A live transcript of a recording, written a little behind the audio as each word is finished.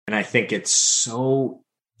And I think it's so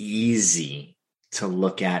easy to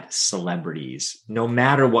look at celebrities, no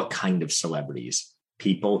matter what kind of celebrities,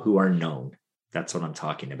 people who are known. That's what I'm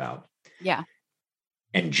talking about. Yeah.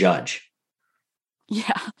 And judge.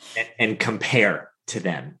 Yeah. And compare to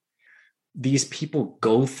them. These people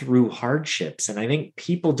go through hardships. And I think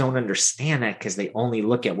people don't understand that because they only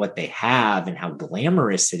look at what they have and how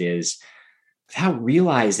glamorous it is without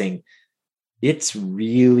realizing it's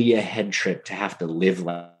really a head trip to have to live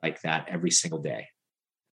like that every single day.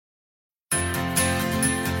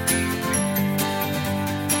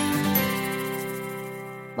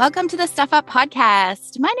 Welcome to the Stuff Up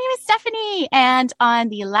Podcast. My name is Stephanie, and on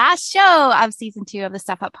the last show of season 2 of the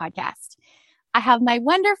Stuff Up Podcast, I have my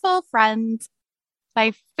wonderful friend,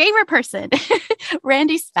 my favorite person,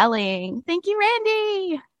 Randy Spelling. Thank you,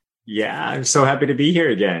 Randy. Yeah, I'm so happy to be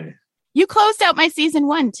here again. You closed out my season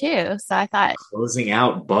 1 too, so I thought closing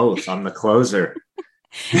out both. I'm the closer.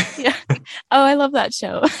 Yeah. Oh, I love that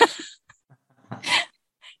show.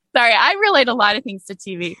 Sorry, I relate a lot of things to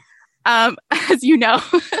TV. As you know.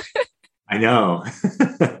 I know.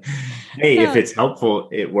 Hey, if it's helpful,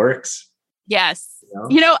 it works. Yes.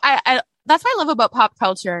 You know, I that's what I love about pop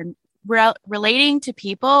culture and relating to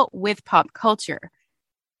people with pop culture.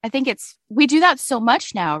 I think we do that so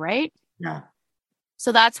much now, right? Yeah.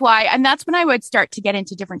 So that's why, and that's when I would start to get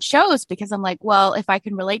into different shows because I'm like, well, if I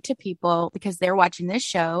can relate to people because they're watching this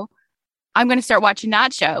show, I'm going to start watching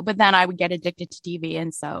that show. But then I would get addicted to TV.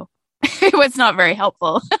 And so it was not very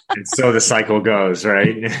helpful. And so the cycle goes,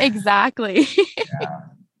 right? Exactly. Yeah.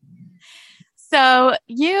 So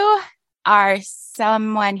you are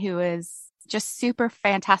someone who is just super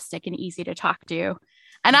fantastic and easy to talk to.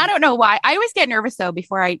 And I don't know why. I always get nervous though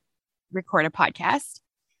before I record a podcast.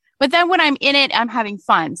 But then when I'm in it, I'm having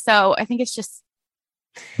fun. So I think it's just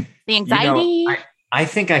the anxiety. I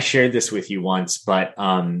think I shared this with you once, but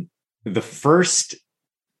the first,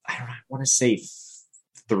 I want to say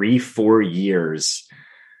 3-4 years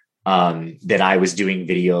that I was doing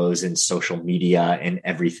videos and social media and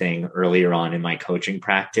everything earlier on in my coaching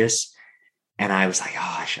practice. And I was like,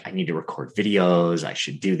 gosh, I need to record videos. I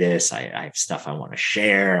should do this. I have stuff I want to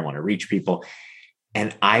share. I want to reach people.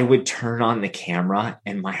 And I would turn on the camera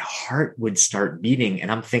and my heart would start beating. And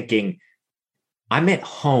I'm thinking, I'm at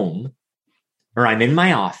home or I'm in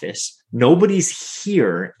my office. Nobody's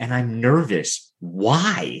here and I'm nervous.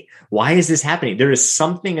 Why? Why is this happening? There is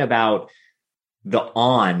something about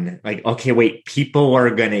like, okay, wait, people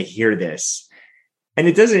are going to hear this. And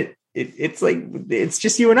it doesn't, it's like, it's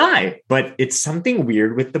just you and I, but it's something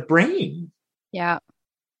weird with the brain. Yeah.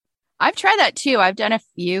 I've tried that too. I've done a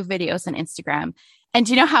few videos on Instagram. And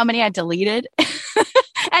do you know how many I deleted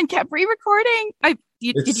and kept re-recording? Did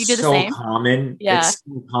you do the same? Common. Yeah. It's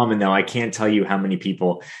so common though. I can't tell you how many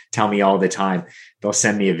people tell me all the time. They'll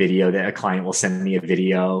send me a video that a client will send me a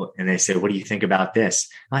video and they say, what do you think about this?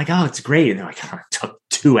 I'm like, oh, it's great. And they're like, oh, it took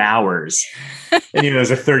 2 hours. And it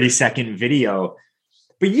was a 30-second video.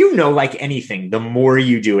 But like anything, the more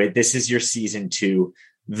you do it, this is your season 2,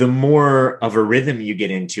 the more of a rhythm you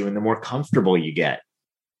get into and the more comfortable you get.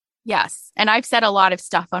 Yes. And I've said a lot of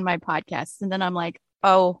stuff on my podcast. And then I'm like,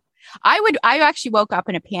 oh, I actually woke up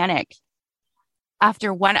in a panic after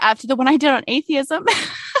the one I did on atheism,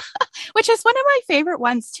 which is one of my favorite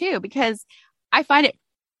ones too, because I find it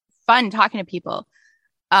fun talking to people,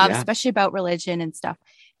 especially about religion and stuff.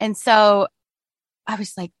 And so I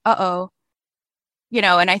was like, and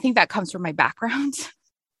I think that comes from my background.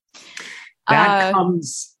 I'm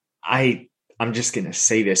just going to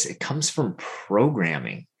say this. It comes from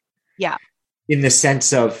programming. Yeah. In the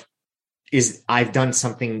sense of, I've done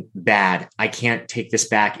something bad. I can't take this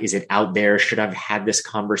back. Is it out there? Should I have had this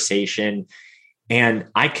conversation? And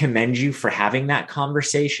I commend you for having that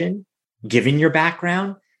conversation, given your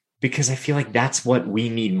background, because I feel like that's what we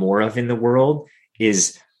need more of in the world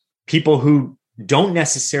is people who don't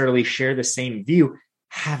necessarily share the same view,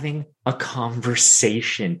 having a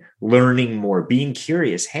conversation, learning more, being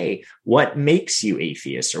curious. Hey, what makes you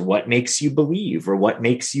atheist or what makes you believe or what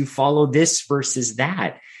makes you follow this versus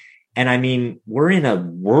that? And I mean, we're in a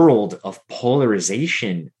world of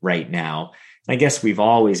polarization right now. I guess we've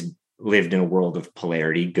always lived in a world of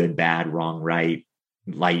polarity, good, bad, wrong, right,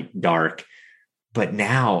 light, dark. But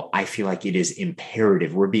now I feel like it is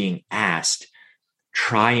imperative. We're being asked,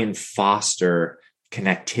 try and foster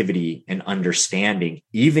connectivity and understanding.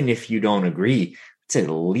 Even if you don't agree, let's at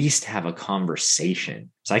least have a conversation.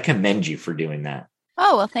 So I commend you for doing that.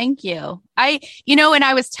 Oh, well, thank you. When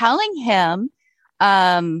I was telling him,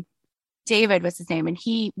 David was his name, and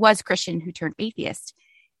he was Christian who turned atheist.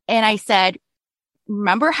 And I said,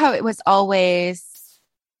 remember how it was always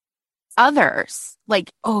others,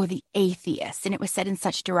 like, oh, the atheist. And it was said in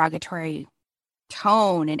such derogatory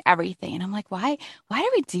tone and everything. And I'm like, why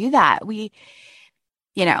do we do that? You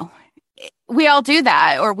know, we all do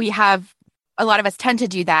that, or a lot of us tend to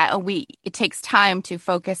do that. And it takes time to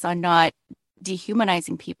focus on not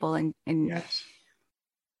dehumanizing people and Yes.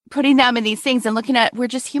 putting them in these things and looking at, we're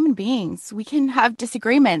just human beings. We can have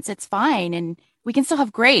disagreements. It's fine. And we can still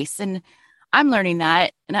have grace. And I'm learning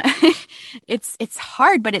that. And it's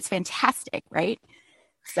hard, but it's fantastic. Right.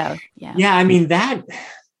 So, yeah. Yeah. I mean, that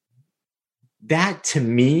to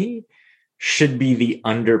me should be the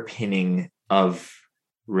underpinning of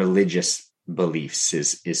religious beliefs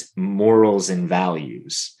is morals and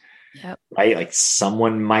values. Yep. Right? Like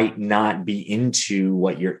someone might not be into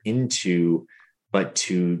what you're into, but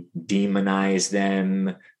to demonize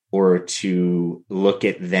them or to look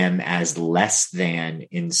at them as less than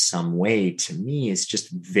in some way, to me, is just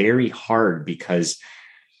very hard, because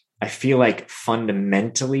I feel like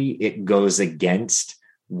fundamentally it goes against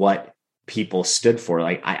what people stood for.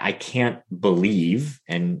 Like I can't believe,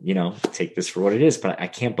 and take this for what it is, but I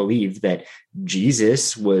can't believe that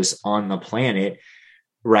Jesus was on the planet,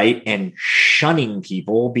 right, and shunning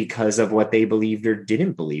people because of what they believed or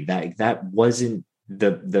didn't believe. That wasn't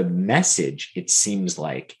the message, it seems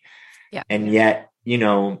like. Yeah. And yet,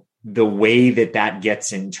 the way that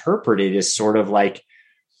gets interpreted is sort of like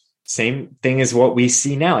same thing as what we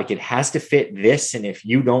see now. Like it has to fit this, and if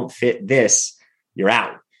you don't fit this, you're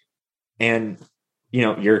out. And,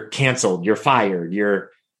 you're canceled, you're fired,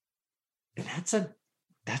 that's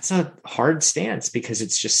a hard stance, because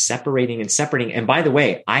it's just separating. And by the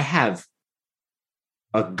way, I have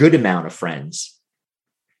a good amount of friends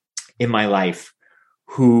in my life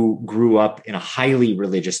who grew up in a highly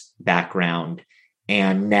religious background.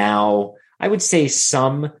 And now I would say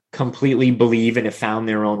some completely believe and have found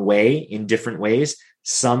their own way in different ways.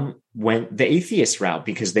 Some went the atheist route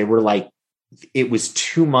because they were like, it was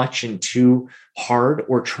too much and too hard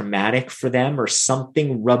or traumatic for them, or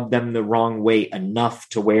something rubbed them the wrong way enough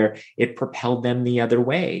to where it propelled them the other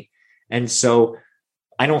way. And so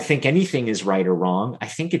I don't think anything is right or wrong. I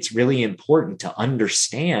think it's really important to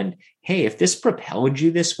understand, hey, if this propelled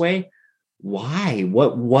you this way, why?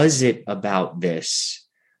 What was it about this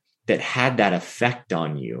that had that effect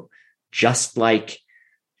on you? Just like,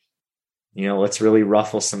 let's really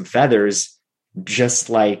ruffle some feathers. Just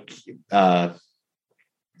like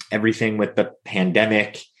everything with the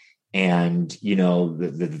pandemic and,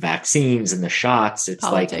 the vaccines and the shots, it's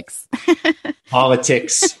Politics. like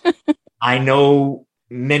politics. I know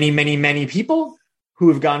many, many, many people who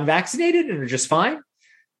have gotten vaccinated and are just fine.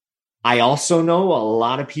 I also know a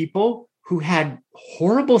lot of people who had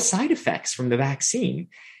horrible side effects from the vaccine.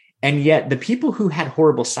 And yet the people who had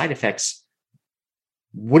horrible side effects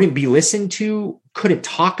wouldn't be listened to, couldn't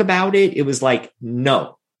talk about it. It was like,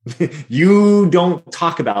 no, you don't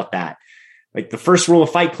talk about that. Like the first rule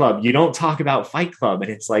of Fight Club, you don't talk about Fight Club.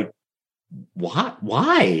 And it's like, what?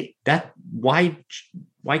 Why? Why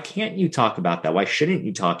can't you talk about that? Why shouldn't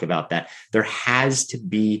you talk about that? There has to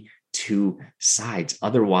be two sides.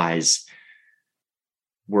 Otherwise,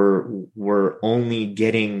 we're only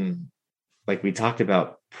getting, like we talked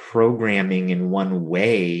about, programming in one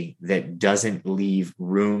way that doesn't leave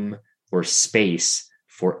room or space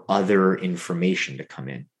for other information to come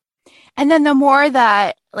in. And then the more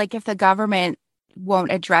that, like, if the government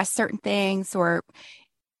won't address certain things, or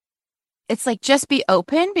it's like, just be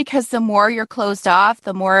open, because the more you're closed off,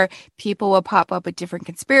 the more people will pop up with different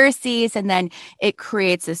conspiracies, and then it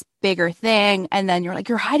creates this bigger thing. And then you're like,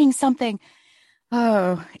 you're hiding something.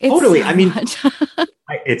 Oh, it's totally. So I mean, much.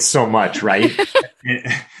 It's so much, right?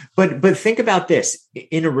 But think about this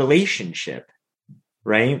in a relationship,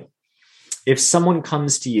 right? If someone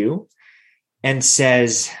comes to you and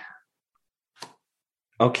says,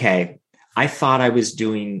 okay, I thought I was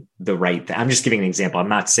doing the right thing. I'm just giving an example. I'm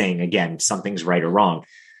not saying, again, something's right or wrong.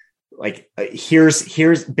 Like,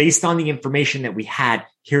 here's based on the information that we had,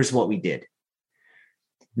 here's what we did.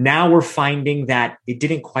 Now we're finding that it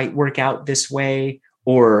didn't quite work out this way,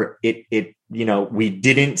 or it we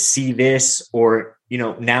didn't see this, or,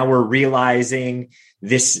 now we're realizing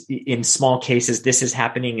this in small cases, this is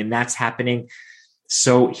happening and that's happening.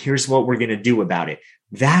 So here's what we're going to do about it.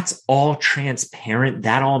 That's all transparent.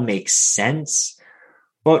 That all makes sense.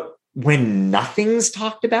 But when nothing's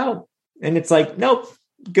talked about and it's like, nope,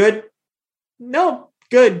 good. Nope,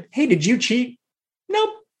 good. Hey, did you cheat?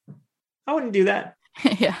 Nope, I wouldn't do that.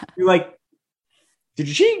 Yeah. You're like, did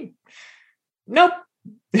you cheat? Nope.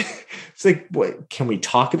 It's like, what, can we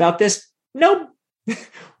talk about this? Nope.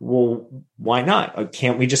 Well, why not?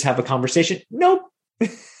 Can't we just have a conversation? Nope.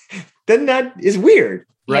 Then that is weird,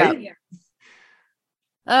 right? Yeah.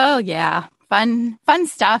 Oh yeah. Fun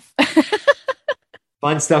stuff.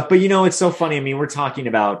 Fun stuff. But it's so funny. I mean, we're talking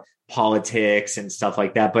about politics and stuff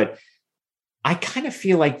like that, but I kind of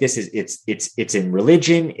feel like this is it's in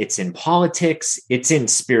religion, it's in politics, it's in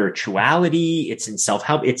spirituality, it's in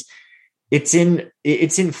self-help, it's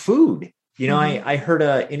in food. I heard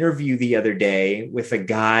an interview the other day with a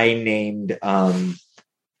guy named Rob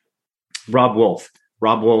Wolf.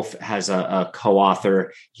 Rob Wolf has a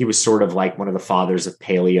co-author. He was sort of like one of the fathers of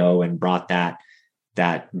paleo and brought that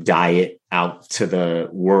diet out to the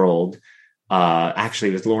world. Actually,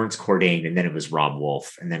 it was Lawrence Cordain, and then it was Rob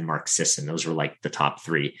Wolf, and then Mark Sisson. Those were like the top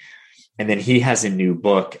three. And then he has a new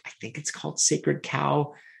book. I think it's called Sacred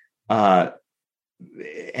Cow.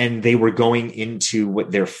 And they were going into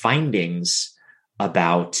what their findings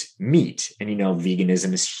about meat. And,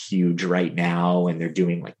 veganism is huge right now. And they're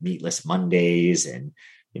doing like meatless Mondays and,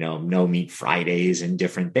 no meat Fridays and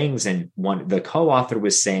different things. And the co-author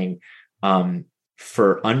was saying,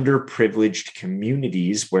 for underprivileged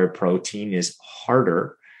communities where protein is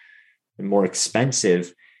harder and more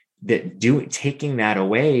expensive, that taking that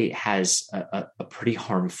away has a pretty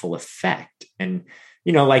harmful effect. And,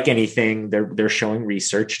 like anything, they're showing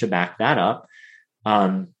research to back that up.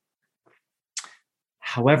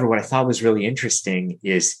 However, what I thought was really interesting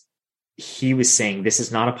is he was saying this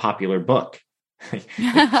is not a popular book.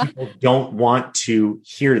 People don't want to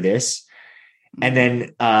hear this. And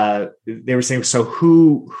then they were saying, so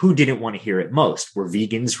who didn't want to hear it most? Were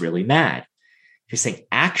vegans really mad? He's saying,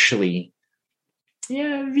 actually,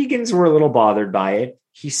 yeah, vegans were a little bothered by it.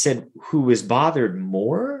 He said, who was bothered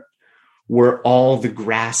more were all the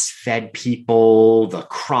grass-fed people, the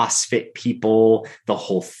CrossFit people, the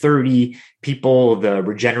Whole30 people, the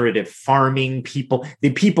regenerative farming people,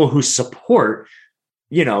 the people who support,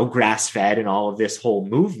 grass-fed and all of this whole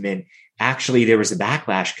movement. Actually, there was a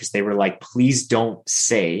backlash because they were like, please don't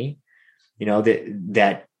say,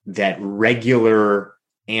 that regular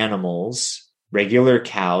animals, regular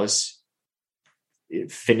cows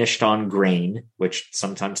finished on grain, which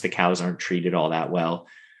sometimes the cows aren't treated all that well.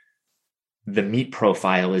 The meat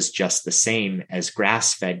profile is just the same as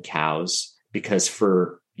grass-fed cows, because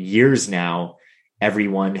for years now,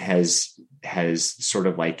 everyone has sort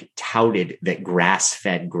of like touted that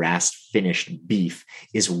grass-fed, grass-finished beef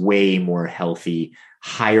is way more healthy,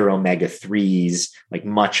 higher omega-3s, like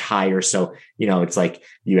much higher. So, it's like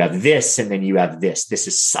you have this and then you have this. This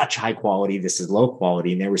is such high quality. This is low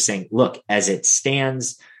quality. And they were saying, look, as it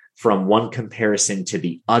stands from one comparison to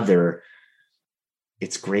the other,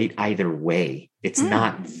 it's great either way. It's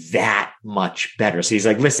not that much better. So he's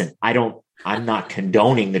like, listen, I'm not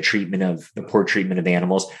condoning the poor treatment of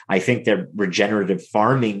animals. I think that regenerative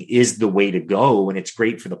farming is the way to go, and it's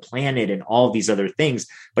great for the planet and all these other things.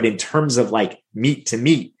 But in terms of like meat to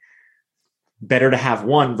meat, better to have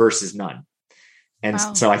one versus none. And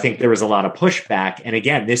Wow. So I think there was a lot of pushback. And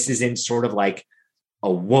again, this is in sort of like a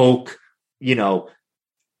woke,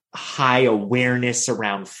 high awareness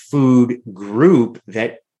around food group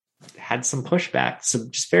that had some pushback. So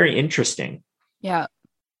just very interesting. Yeah.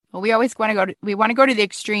 Well, we always want to go to the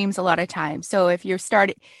extremes a lot of times. So if you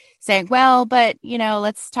start saying, well, but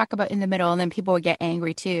let's talk about in the middle, and then people would get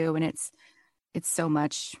angry too. And it's so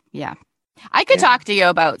much. Yeah. I could talk to you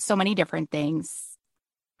about so many different things.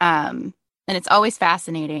 And it's always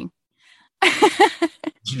fascinating.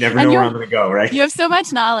 You never know where I'm going to go, right? You have so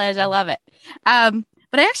much knowledge. I love it.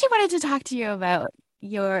 But I actually wanted to talk to you about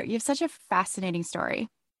you have such a fascinating story.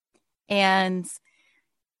 And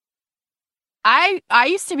I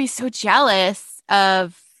used to be so jealous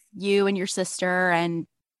of you and your sister and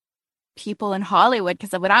people in Hollywood,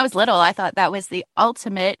 because when I was little, I thought that was the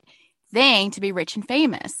ultimate thing, to be rich and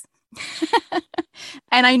famous.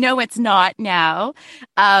 And I know it's not now.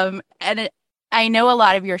 I know a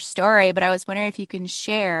lot of your story, but I was wondering if you can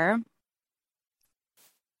share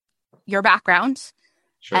your background.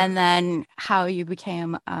 Sure. And then how you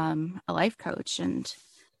became a life coach. And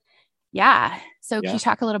so can you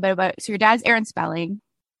talk a little bit about, so your dad's Aaron Spelling,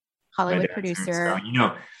 Hollywood producer.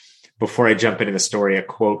 Before I jump into the story, a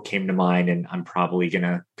quote came to mind, and I'm probably going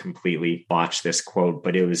to completely botch this quote,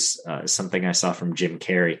 but it was something I saw from Jim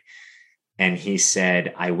Carrey. And he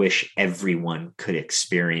said, I wish everyone could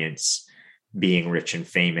experience being rich and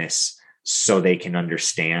famous so they can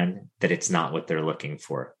understand that it's not what they're looking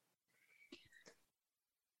for.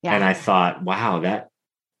 Yeah. And I thought, wow,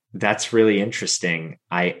 that's really interesting.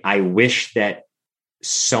 I wish that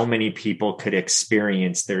so many people could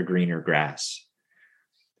experience their greener grass,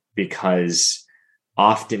 because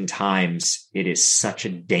oftentimes it is such a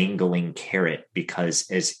dangling carrot, because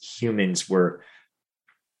as humans, we're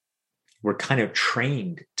we're kind of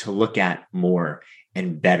trained to look at more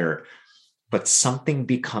and better, but something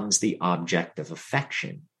becomes the object of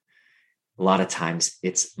affection. A lot of times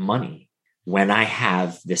it's money. When I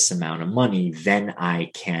have this amount of money, then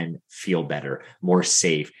I can feel better, more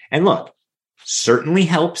safe. And look, certainly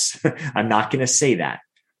helps. I'm not going to say that.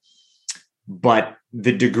 But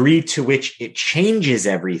the degree to which it changes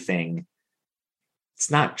everything, it's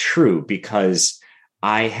not true, because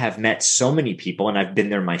I have met so many people, and I've been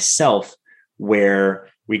there myself, where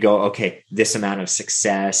we go, okay, this amount of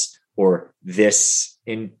success, or this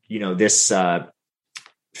this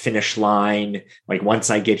finish line, like once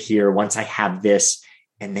I get here, once I have this,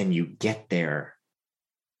 and then you get there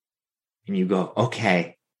and you go,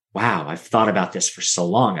 okay, wow, I've thought about this for so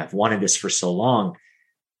long. I've wanted this for so long.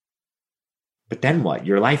 But then what?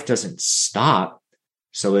 Your life doesn't stop.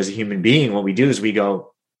 So as a human being, what we do is we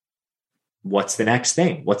go, what's the next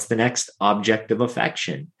thing? What's the next object of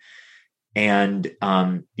affection? And,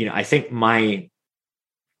 I think my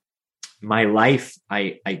life,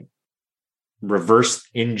 I reverse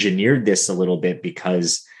engineered this a little bit,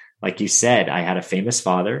 because like you said, I had a famous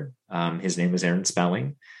father. His name was Aaron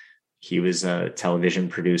Spelling. He was a television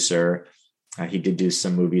producer. He did do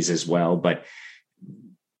some movies as well, but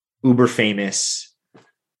uber famous.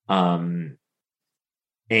 And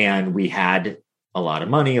we had a lot of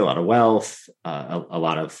money, a lot of wealth, a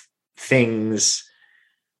lot of things.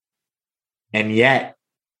 And yet,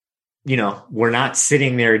 we're not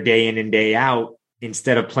sitting there day in and day out,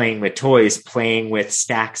 instead of playing with toys, playing with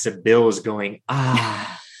stacks of bills, going,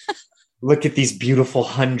 look at these beautiful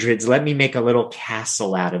hundreds. Let me make a little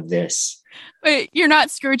castle out of this. Wait, you're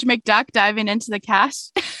not Scrooge McDuck diving into the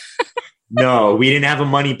cash? No, we didn't have a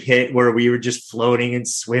money pit where we were just floating and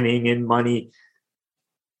swimming in money.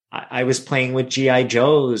 I was playing with G.I.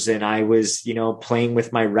 Joes, and I was, playing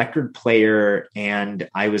with my record player. And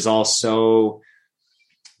I was also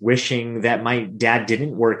wishing that my dad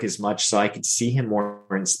didn't work as much so I could see him more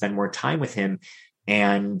and spend more time with him.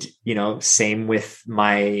 And, same with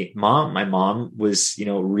my mom. My mom was,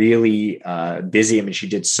 really busy. I mean, she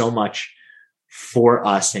did so much for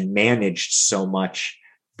us and managed so much.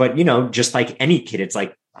 But, just like any kid, it's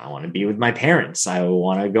like, I want to be with my parents. I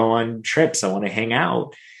want to go on trips. I want to hang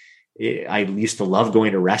out. I used to love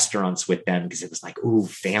going to restaurants with them, because it was like, ooh,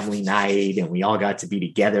 family night, and we all got to be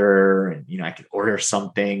together, and, I could order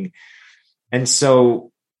something. And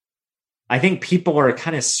so I think people are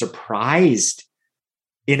kind of surprised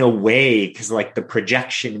in a way, because like the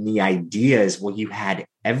projection and the idea is, well, you had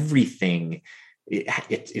everything.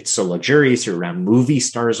 It's so luxurious. You're around movie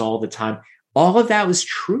stars all the time. All of that was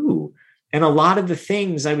true. And a lot of the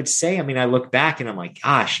things I would say, I mean, I look back and I'm like,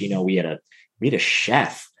 gosh, we had a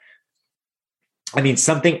chef. I mean,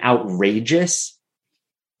 something outrageous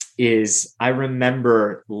is, I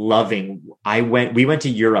remember loving, we went to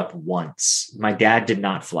Europe once. My dad did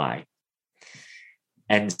not fly.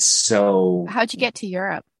 And so. How'd you get to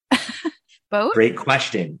Europe? Boat? Great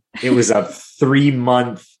question. It was a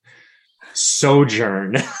 3-month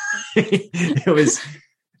sojourn. It was,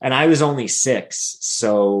 and I was only 6.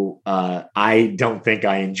 So I don't think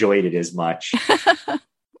I enjoyed it as much.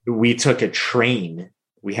 We took a train.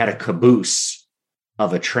 We had a caboose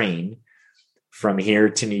of a train from here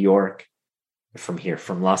to New York, from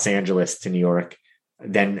Los Angeles to New York.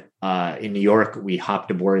 Then in New York, we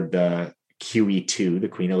hopped aboard the QE2, the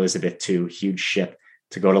Queen Elizabeth II, huge ship,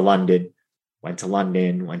 to go to London. Went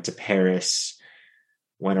to Paris,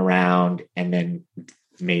 went around, and then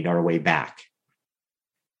made our way back.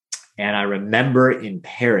 And I remember in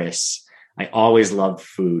Paris, I always loved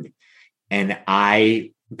food, and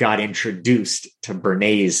I got introduced to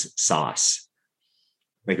Béarnaise sauce,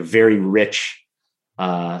 like a very rich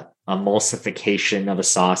emulsification of a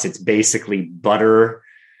sauce. It's basically butter,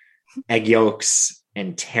 egg yolks,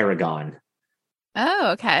 and tarragon.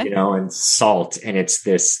 Oh, okay. And salt. And it's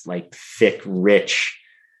this like thick, rich,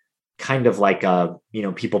 kind of like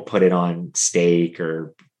people put it on steak,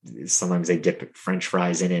 or sometimes they dip French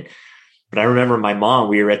fries in it. But I remember my mom,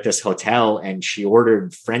 we were at this hotel, and she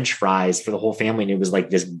ordered French fries for the whole family. And it was like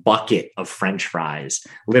this bucket of French fries.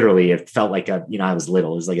 Literally, it felt like I was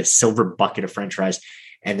little. It was like a silver bucket of French fries.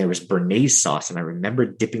 And there was Béarnaise sauce. And I remember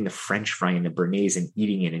dipping the French fry in the Béarnaise and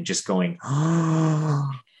eating it and just going,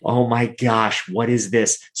 oh my gosh, what is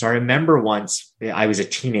this? So I remember once I was a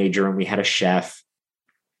teenager and we had a chef,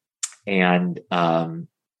 and,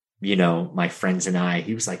 my friends and I,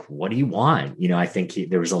 he was like, what do you want? I think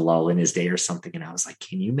there was a lull in his day or something. And I was like,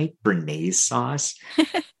 can you make Béarnaise sauce?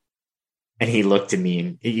 And he looked at me,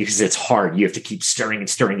 and it's hard. You have to keep stirring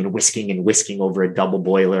and whisking over a double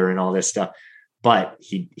boiler and all this stuff. but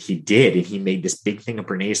he did, and he made this big thing of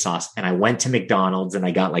béarnaise sauce. And I went to McDonald's and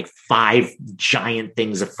I got like 5 giant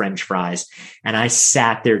things of French fries, and I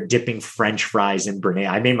sat there dipping French fries in béarnaise.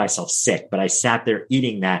 I made myself sick, but I sat there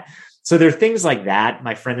eating that. So there are things like that.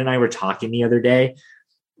 My friend and I were talking the other day,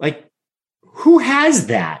 like, who has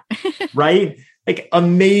that, right? Like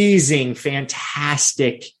amazing,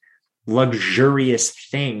 fantastic, luxurious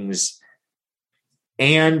things.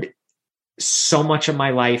 And so much of my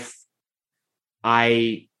life,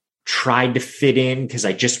 I tried to fit in because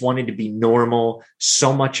I just wanted to be normal.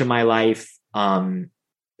 So much of my life, I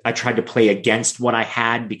tried to play against what I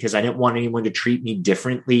had because I didn't want anyone to treat me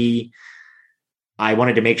differently. I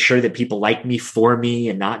wanted to make sure that people liked me for me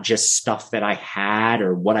and not just stuff that I had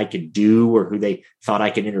or what I could do or who they thought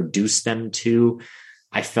I could introduce them to.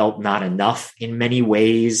 I felt not enough in many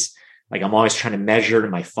ways. Like I'm always trying to measure to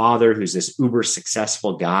my father, who's this uber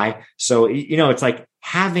successful guy. So, it's like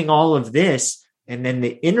having all of this, and then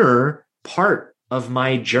the inner part of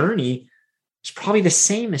my journey is probably the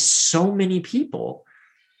same as so many people.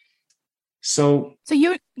 So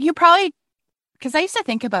you probably, because I used to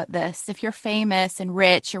think about this, if you're famous and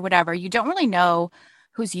rich or whatever, you don't really know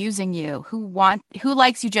who's using you, who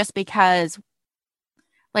likes you just because,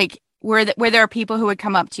 like, where there are people who would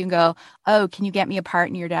come up to you and go, "Oh, can you get me a part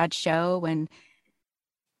in your dad's show?" And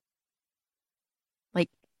like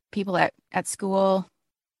people at school.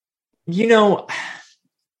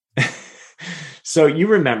 So you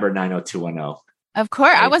remember 90210? Of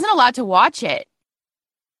course, right? I wasn't allowed to watch it.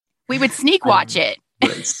 We would sneak watch it.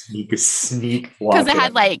 Sneak because it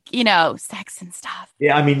had sex and stuff.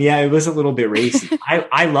 Yeah, it was a little bit racy.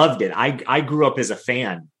 I loved it. I grew up as a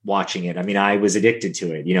fan watching it. I was addicted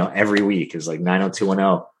to it. Every week it was like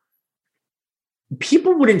 90210.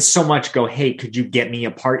 People wouldn't so much go, "Hey, could you get me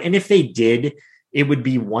a part?" And if they did, it would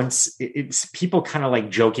be once. It's people kind of like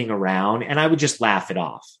joking around, and I would just laugh it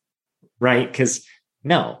off, right? Because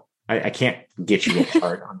no, I can't get you a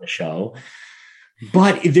part on the show.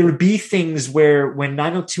 But there would be things where when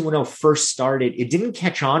 90210 first started, it didn't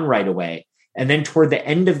catch on right away. And then toward the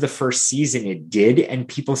end of the first season, it did. And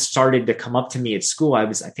people started to come up to me at school. I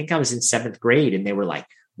think I was in 7th grade, and they were like,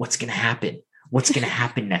 "What's going to happen? What's going to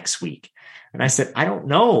happen next week?" And I said, "I don't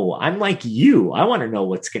know. I'm like you. I want to know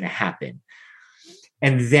what's going to happen."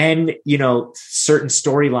 And then, certain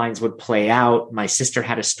storylines would play out. My sister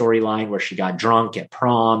had a storyline where she got drunk at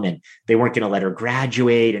prom and they weren't going to let her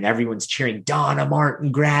graduate, and everyone's cheering, "Donna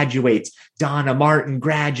Martin graduates, Donna Martin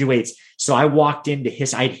graduates." So I walked into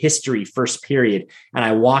I had history first period, and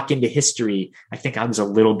I walk into history. I think I was a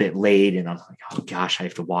little bit late, and I'm like, "Oh gosh, I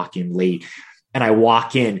have to walk in late." And I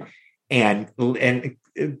walk in, and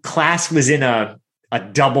class was in a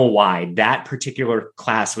double wide. That particular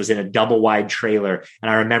class was in a double wide trailer. And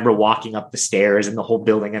I remember walking up the stairs and the whole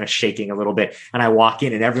building kind of shaking a little bit. And I walk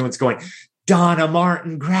in and everyone's going, "Donna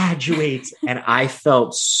Martin graduates." And I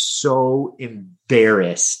felt so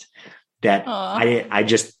embarrassed that I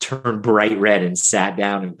just turned bright red and sat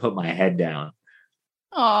down and put my head down.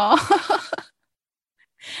 Oh,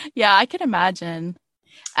 yeah, I can imagine.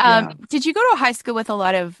 Did you go to a high school with a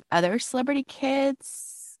lot of other celebrity kids?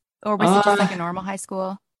 Or was it just like a normal high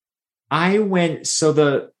school? I went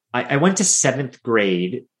to 7th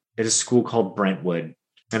grade at a school called Brentwood.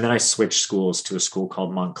 And then I switched schools to a school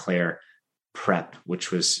called Montclair Prep,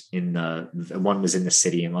 which was one was in the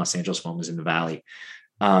city in Los Angeles, one was in the Valley.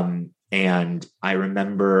 And I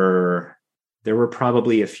remember there were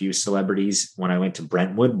probably a few celebrities when I went to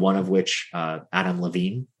Brentwood, one of which Adam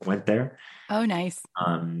Levine went there. Oh, nice.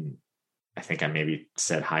 I think I maybe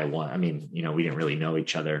said hi one. We didn't really know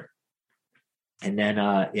each other. And then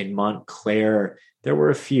in Montclair, there were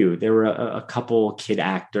a few. There were a couple kid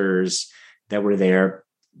actors that were there.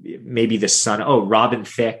 Maybe the son. Oh, Robin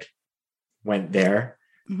Thicke went there.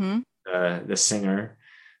 Mm-hmm. The singer.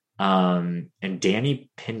 And Danny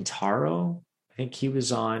Pintaro. I think he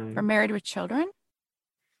was on. For Married with Children?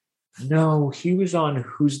 No, he was on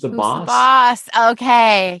Who's the Boss? The Boss.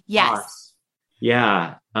 Okay. Yes. Boss.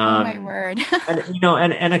 Yeah. Oh my word.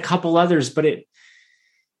 and a couple others, but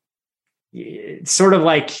it's sort of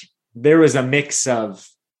like there was a mix of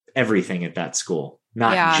everything at that school,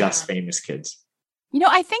 not just famous kids.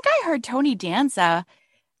 I think I heard Tony Danza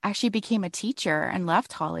actually became a teacher and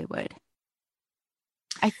left Hollywood.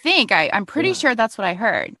 I think I'm pretty sure that's what I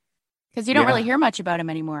heard, because you don't really hear much about him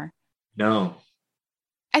anymore. No.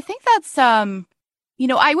 I think that's, I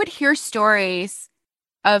would hear stories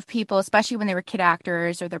of people, especially when they were kid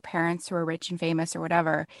actors or their parents who were rich and famous or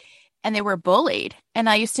whatever, and they were bullied. And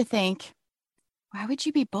I used to think, why would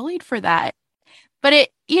you be bullied for that? But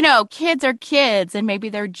kids are kids, and maybe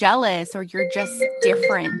they're jealous or you're just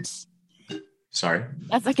different. Sorry.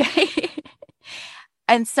 That's okay.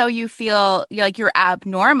 And so you feel like you're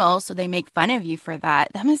abnormal, so they make fun of you for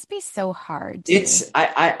that. That must be so hard too.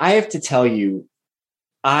 I have to tell you,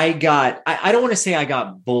 I don't want to say I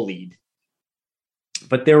got bullied,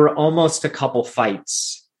 but there were almost a couple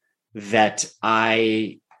fights that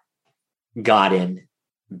I got in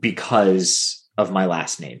because of my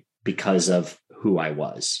last name, because of who I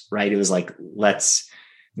was, right? It was like, let's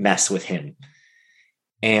mess with him.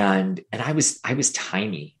 And I was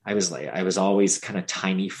tiny. I was always kind of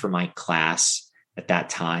tiny for my class at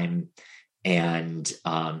that time. And,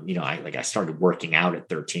 I started working out at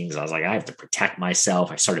 13 because I was like, I have to protect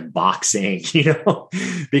myself. I started boxing,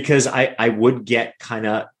 because I would get kind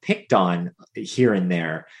of picked on here and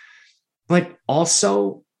there. But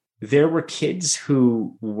also there were kids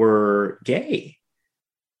who were gay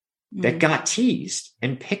that got teased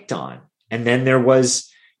and picked on. And then there was,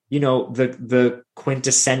 the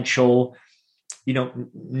quintessential,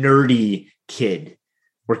 nerdy kid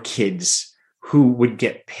or kids who would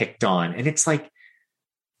get picked on. And it's like,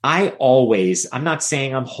 I'm not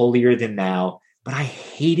saying I'm holier than thou, but I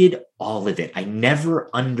hated all of it. I never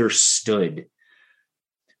understood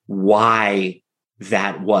why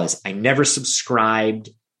that was. I never subscribed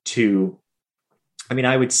to,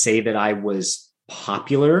 I would say that I was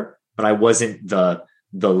popular, but I wasn't the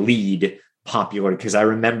lead popular, because I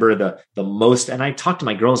remember the most, and I talk to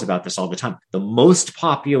my girls about this all the time, the most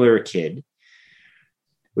popular kid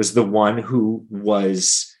was the one who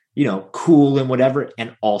was, cool and whatever,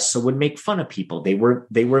 and also would make fun of people. They were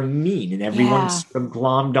mean, and everyone sort of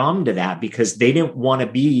glommed onto that because they didn't want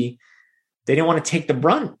to take the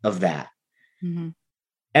brunt of that. Mm-hmm.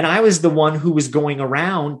 And I was the one who was going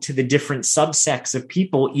around to the different subsects of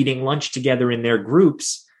people eating lunch together in their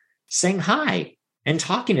groups, saying hi and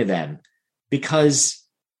talking to them, because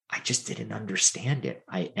I just didn't understand it.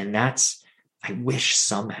 I wish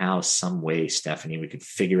somehow, some way, Stephanie, we could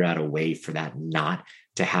figure out a way for that not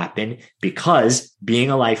to happen, because being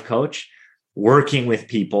a life coach, working with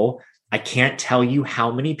people, I can't tell you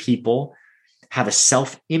how many people have a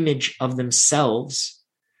self-image of themselves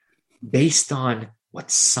based on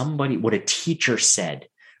what a teacher said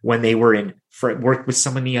when they were worked with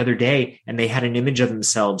someone the other day, and they had an image of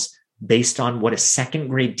themselves based on what a second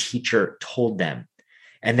grade teacher told them.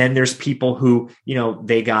 And then there's people who,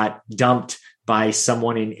 they got dumped by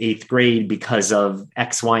someone in 8th grade because of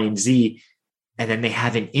X, Y, and Z. And then they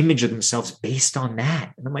have an image of themselves based on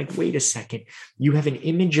that. And I'm like, wait a second, you have an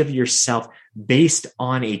image of yourself based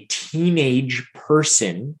on a teenage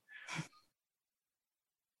person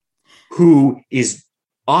who is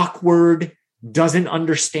awkward, doesn't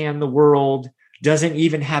understand the world, doesn't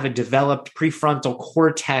even have a developed prefrontal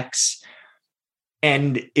cortex,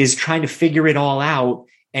 and is trying to figure it all out.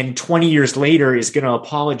 And 20 years later is going to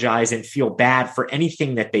apologize and feel bad for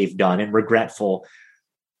anything that they've done and regretful.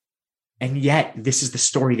 And yet this is the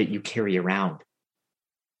story that you carry around.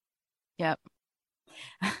 Yep.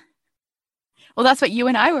 Well, that's what you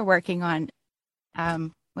and I were working on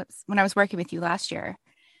when I was working with you last year.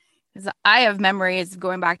 Because I have memories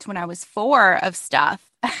going back to when I was 4 of stuff.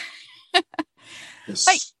 The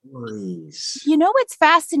stories. What's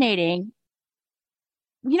fascinating?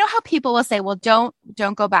 You know how people will say, well, don't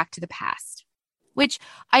go back to the past, which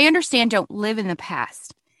I understand, don't live in the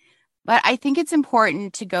past. But I think it's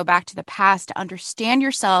important to go back to the past to understand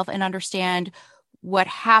yourself and understand what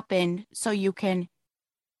happened so you can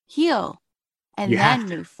heal and then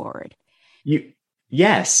move forward.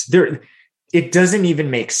 Yes, it doesn't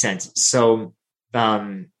even make sense. So,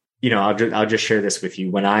 I'll just share this with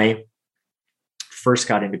you. When I first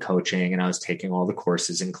got into coaching and I was taking all the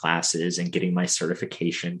courses and classes and getting my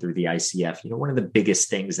certification through the ICF, one of the biggest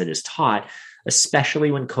things that is taught,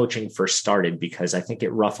 especially when coaching first started, because I think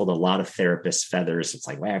it ruffled a lot of therapists' feathers. It's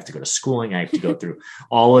like, well, I have to go to schooling. I have to go through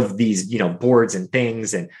all of these, boards and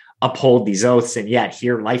things and uphold these oaths. And yet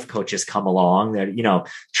here life coaches come along that,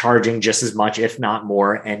 charging just as much, if not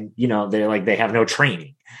more. And, they're like, they have no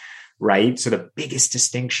training, right? So the biggest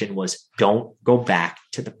distinction was don't go back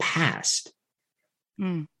to the past.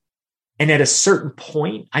 And at a certain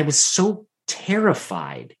point, I was so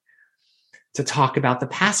terrified to talk about the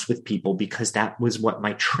past with people because that was what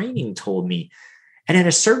my training told me. And at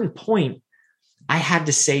a certain point, I had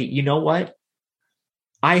to say, you know what?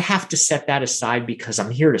 I have to set that aside because I'm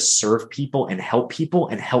here to serve people and help people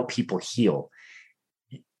heal.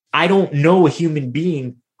 I don't know a human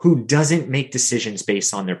being who doesn't make decisions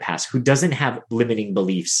based on their past, who doesn't have limiting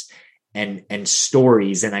beliefs and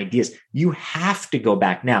stories and ideas. You have to go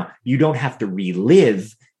back. Now, you don't have to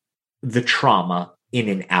relive the trauma in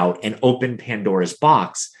and out and open Pandora's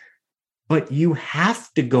box, but you have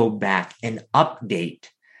to go back and update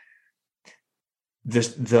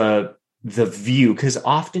the view, because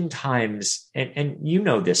oftentimes, and you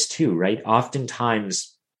know this too, right?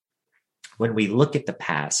 Oftentimes when we look at the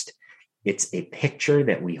past, it's a picture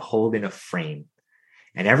that we hold in a frame.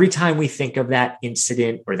 And every time we think of that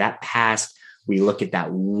incident or that past, we look at that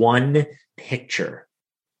one picture.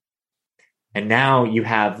 And now you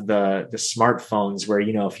have the smartphones where,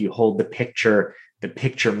 if you hold the picture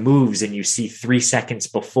moves and you see 3 seconds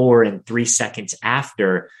before and 3 seconds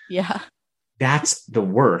after. Yeah. That's the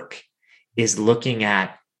work, is looking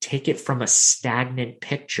at, take it from a stagnant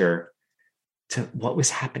picture to what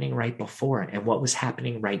was happening right before and what was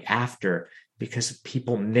happening right after, because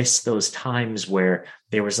people miss those times where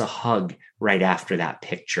there was a hug right after that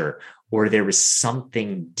picture, or there was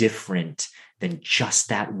something different than just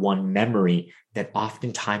that one memory that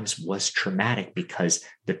oftentimes was traumatic, because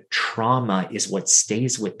the trauma is what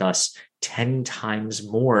stays with us 10 times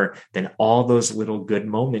more than all those little good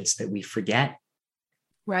moments that we forget.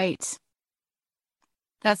 Right.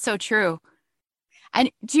 That's so true. And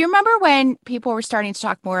do you remember when people were starting to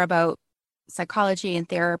talk more about psychology and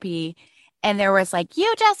therapy, and there was like,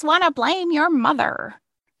 you just want to blame your mother?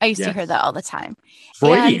 I used to hear that all the time.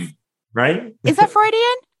 Freudian, and, right? Is that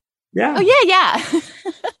Freudian? Yeah. Oh, yeah.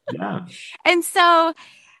 Yeah. And so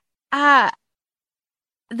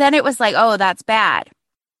then it was like, oh, that's bad.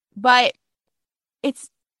 But it's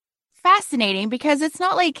fascinating because it's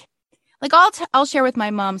not like I'll share with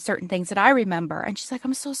my mom certain things that I remember, and she's like,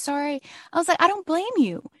 I'm so sorry. I was like, I don't blame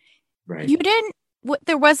you. Right. You didn't,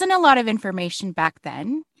 there wasn't a lot of information back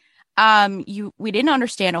then. We didn't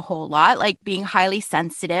understand a whole lot, like being highly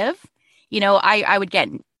sensitive. I would get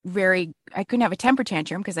I couldn't have a temper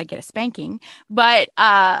tantrum because I'd get a spanking, but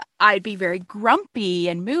I'd be very grumpy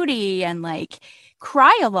and moody and like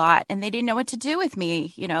cry a lot, and they didn't know what to do with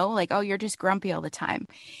me, like, oh, you're just grumpy all the time.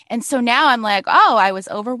 And so now I'm like, oh, I was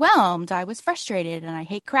overwhelmed, I was frustrated, and I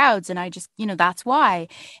hate crowds, and I just, that's why.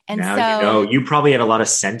 And now, you probably had a lot of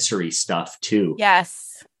sensory stuff too.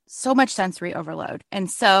 Yes, so much sensory overload. And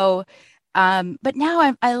so, but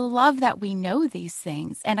now I love that we know these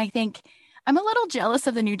things. And I think I'm a little jealous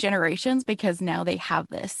of the new generations because now they have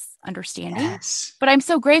this understanding. Yes. But I'm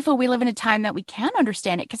so grateful we live in a time that we can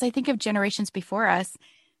understand it, because I think of generations before us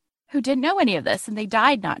who didn't know any of this and they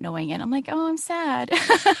died not knowing it. I'm like, oh, I'm sad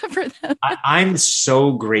for them. I'm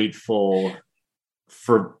so grateful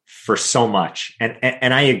for so much.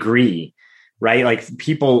 And I agree, right? Like,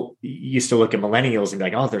 people used to look at millennials and be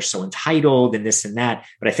like, oh, they're so entitled and this and that.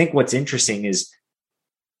 But I think what's interesting is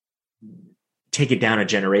take it down a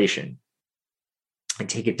generation. And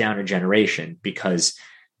take it down a generation, because,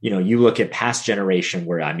 you look at past generation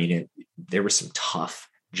where, there were some tough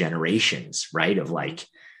generations, right? Of like,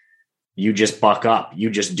 you just buck up, you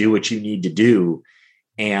just do what you need to do,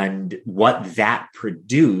 and what that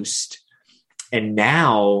produced. And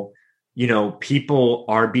now, people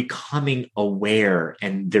are becoming aware,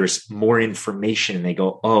 and there's more information, and they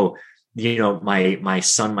go, oh, my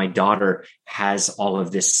son, my daughter has all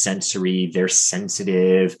of this sensory, they're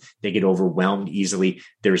sensitive, they get overwhelmed easily.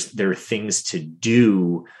 There are things to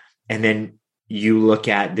do. And then you look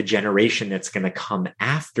at the generation that's going to come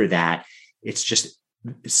after that. It's just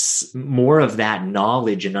more of that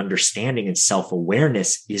knowledge and understanding and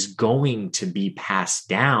self-awareness is going to be passed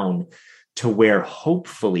down to where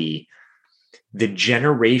hopefully the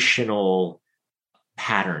generational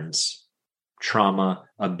patterns, trauma,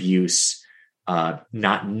 abuse,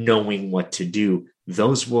 not knowing what to do,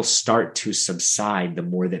 those will start to subside the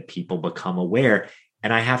more that people become aware.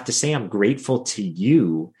 And I have to say, I'm grateful to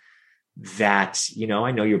you that,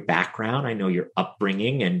 I know your background, I know your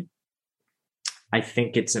upbringing, and I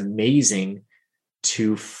think it's amazing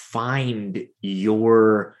to find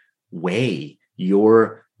your way,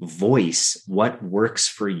 your voice, what works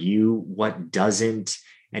for you, what doesn't.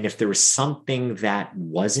 And if there was something that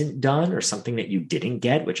wasn't done or something that you didn't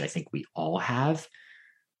get, which I think we all have,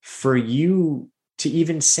 for you to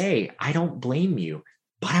even say, I don't blame you,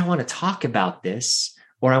 but I want to talk about this,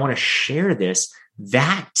 or I want to share this,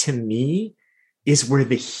 that to me is where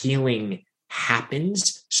the healing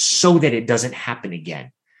happens so that it doesn't happen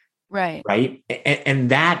again. Right. Right. And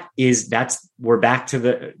we're back to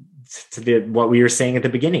the what we were saying at the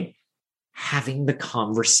beginning, having the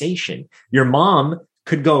conversation. Your mom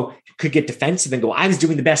could get defensive and go, I was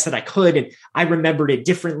doing the best that I could, and I remembered it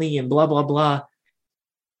differently, and blah, blah, blah.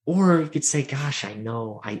 Or you could say, gosh, I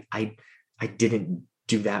know I didn't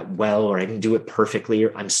do that well, or I didn't do it perfectly,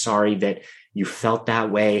 or I'm sorry that you felt that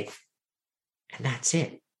way. And that's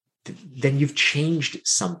it. Then you've changed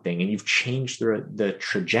something, and you've changed the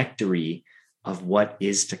trajectory of what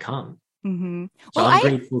is to come. Hmm. So I'm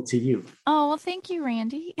grateful to you. Oh, well, thank you,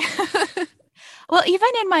 Randy. Well,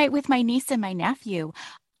 even with my niece and my nephew,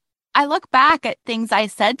 I look back at things I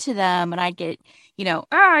said to them and I get,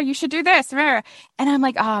 you should do this. Rah. And I'm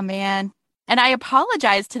like, oh man. And I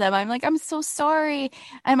apologize to them. I'm like, I'm so sorry.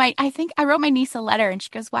 And I think I wrote my niece a letter and she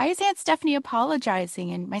goes, why is Aunt Stephanie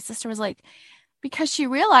apologizing? And my sister was like, because she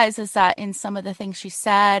realizes that in some of the things she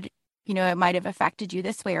said, it might have affected you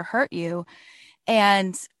this way or hurt you.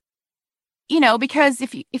 And, because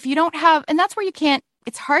if you don't have, and that's where you can't,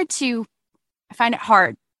 it's hard to, I find it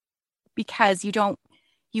hard because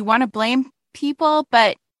you want to blame people,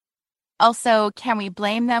 but also, can we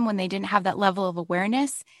blame them when they didn't have that level of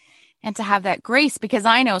awareness and to have that grace? Because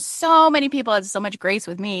I know so many people had so much grace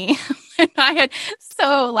with me, and I had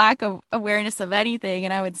so lack of awareness of anything,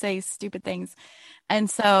 and I would say stupid things. And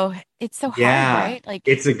so it's so hard, Yeah, right? Like,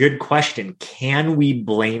 it's a good question. Can we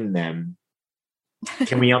blame them?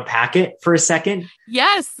 Can we unpack it for a second?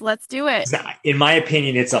 yes, let's do it. In my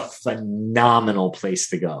opinion, it's a phenomenal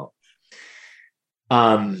place to go.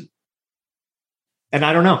 And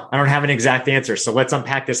I don't know. I don't have an exact answer. So let's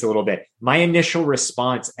unpack this a little bit. My initial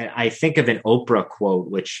response, and I think of an Oprah quote,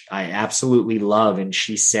 which I absolutely love. And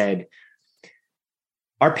she said,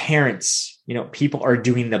 our parents, people are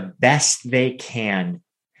doing the best they can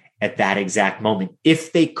at that exact moment.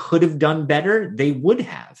 If they could have done better, they would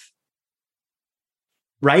have.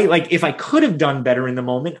 Right? Like if I could have done better in the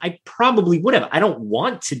moment, I probably would have. I don't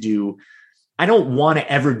want to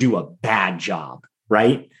ever do a bad job.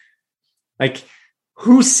 Right? Like,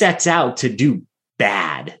 who sets out to do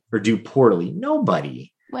bad or do poorly?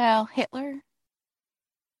 Nobody. Well, Hitler.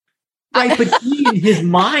 Right. But he in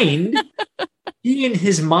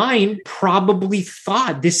his mind probably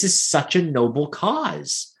thought this is such a noble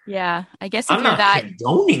cause. Yeah. I guess if I'm you're not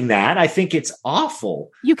condoning that. I think it's awful.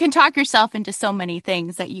 You can talk yourself into so many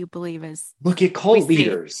things that you believe is. Look at cult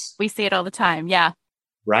leaders. We see it all the time. Yeah.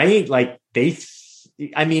 Right. Like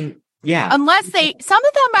yeah. Unless some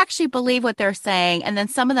of them actually believe what they're saying, and then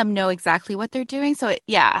some of them know exactly what they're doing. So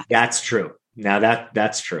yeah. That's true. Now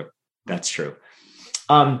that's true. That's true.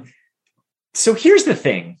 So here's the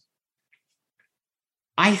thing.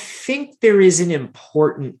 I think there is an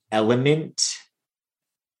important element,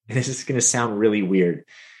 and this is going to sound really weird.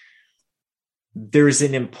 There's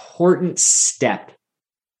an important step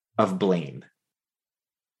of blame.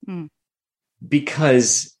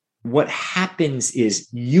 Because what happens is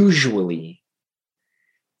usually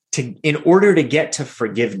in order to get to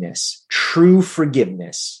forgiveness, true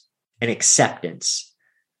forgiveness and acceptance,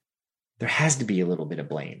 there has to be a little bit of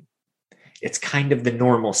blame. It's kind of the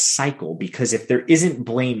normal cycle, because if there isn't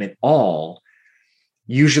blame at all,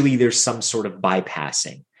 usually there's some sort of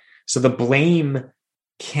bypassing. So the blame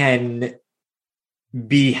can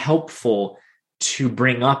be helpful to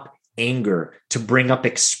bring up anger, to bring up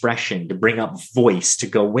expression, to bring up voice, to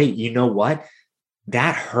go, wait, you know what?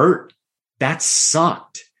 That hurt. That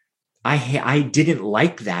sucked. I didn't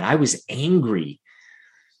like that. I was angry.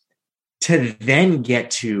 To then get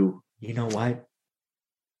to, you know what?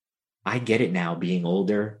 I get it now, being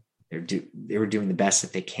older. They were doing the best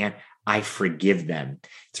that they can. I forgive them.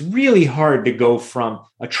 It's really hard to go from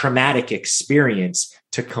a traumatic experience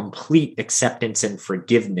to complete acceptance and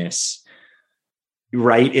forgiveness,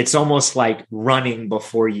 right? It's almost like running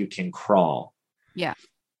before you can crawl. Yeah.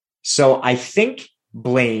 So I think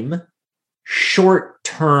blame,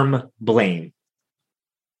 short-term blame,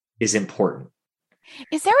 is important.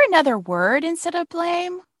 Is there another word instead of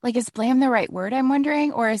blame? Like, is blame the right word, I'm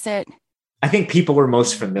wondering? Or is it? I think people are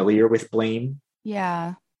most familiar with blame.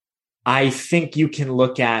 Yeah. I think you can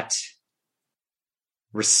look at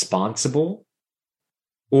responsible,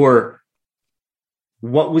 or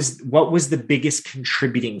what was the biggest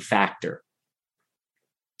contributing factor?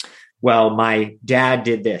 Well, my dad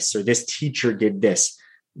did this, or this teacher did this.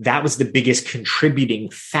 That was the biggest contributing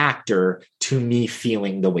factor to me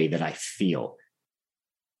feeling the way that I feel.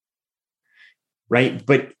 Right?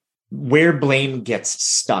 But where blame gets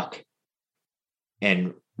stuck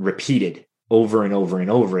and repeated over and over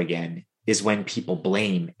and over again is when people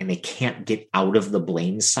blame and they can't get out of the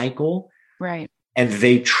blame cycle. Right. And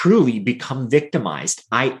they truly become victimized.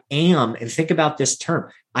 I am, and think about this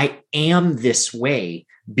term, I am this way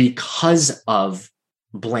because of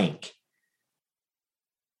blank.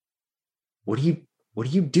 What do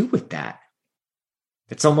you do with that?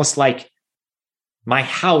 It's almost like, my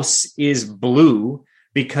house is blue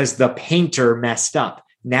because the painter messed up.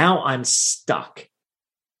 Now I'm stuck.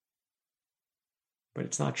 But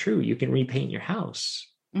it's not true. You can repaint your house.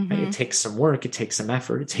 Mm-hmm. Right? It takes some work. It takes some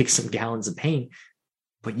effort. It takes some gallons of paint.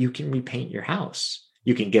 But you can repaint your house.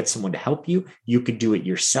 You can get someone to help you. You could do it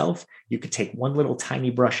yourself. You could take one little tiny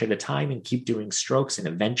brush at a time and keep doing strokes, and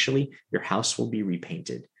eventually your house will be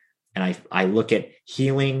repainted. And I look at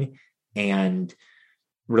healing and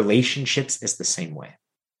relationships as the same way.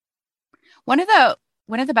 One of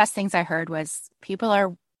the best things I heard was people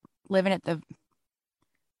are living at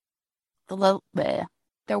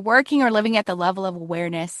they're working or living at the level of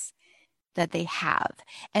awareness that they have.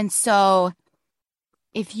 And so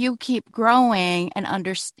if you keep growing and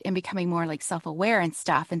and becoming more like self-aware and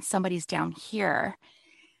stuff, and somebody's down here,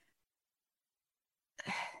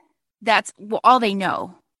 that's all they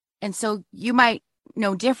know. And so you might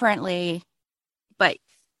know differently, but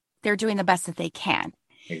they're doing the best that they can.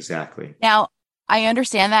 Exactly. Now, I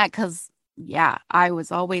understand that because, yeah, I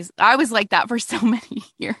was like that for so many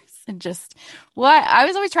years, and just I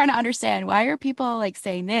was always trying to understand, why are people like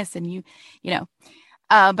saying this? And you know,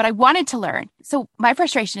 but I wanted to learn. So my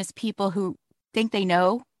frustration is people who think they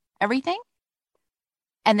know everything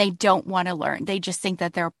and they don't want to learn. They just think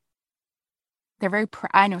that they're very,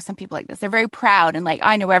 I know some people like this. They're very proud and like,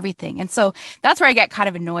 I know everything. And so that's where I get kind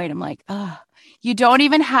of annoyed. I'm like, oh, you can't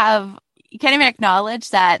even acknowledge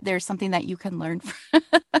that there's something that you can learn from.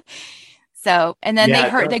 So, and then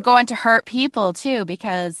they go on to hurt people too,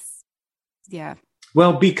 because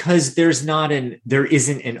well, because there isn't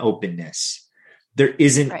an openness. There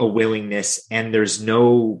isn't a willingness, and there's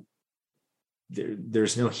no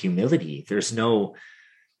humility. There's no,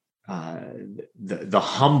 the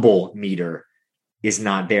humble meter is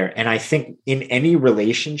not there. And I think in any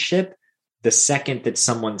relationship, the second that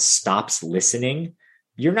someone stops listening,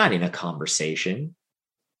 you're not in a conversation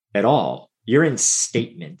at all. You're in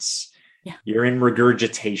statements. Yeah. You're in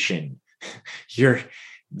regurgitation.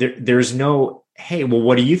 There's no, hey, well,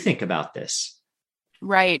 what do you think about this?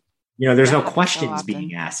 Right. There's no questions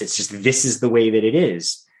being asked. It's just, this is the way that it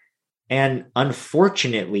is. And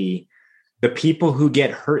unfortunately, the people who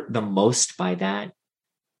get hurt the most by that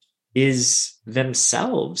is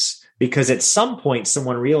themselves, because at some point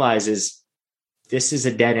someone realizes this is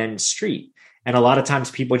a dead end street. And a lot of times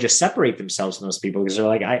people just separate themselves from those people because they're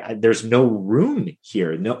like, there's no room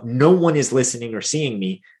here. No one is listening or seeing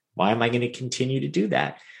me. Why am I going to continue to do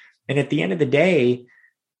that? And at the end of the day,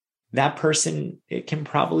 that person, it can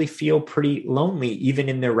probably feel pretty lonely, even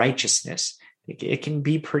in their righteousness. It can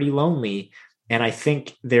be pretty lonely. And I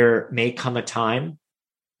think there may come a time,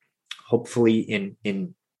 hopefully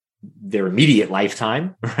in their immediate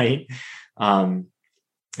lifetime, right?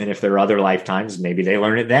 And if there are other lifetimes, maybe they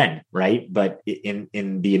learn it then, right? But in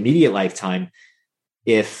the immediate lifetime,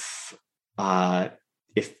 if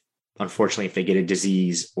unfortunately, if they get a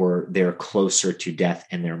disease or they're closer to death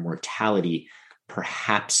and their mortality,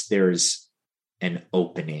 perhaps there's an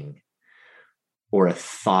opening or a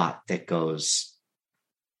thought that goes,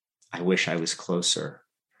 I wish I was closer.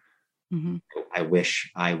 Mm-hmm. I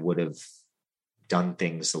wish I would have done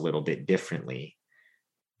things a little bit differently.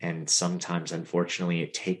 And sometimes, unfortunately,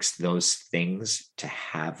 it takes those things to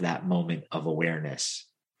have that moment of awareness.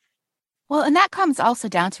 Well, and that comes also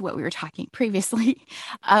down to what we were talking previously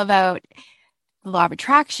about the law of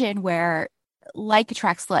attraction, where like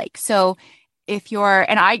attracts like. So if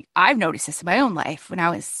I've noticed this in my own life, when I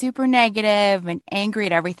was super negative and angry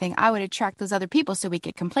at everything, I would attract those other people so we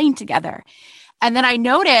could complain together. And then I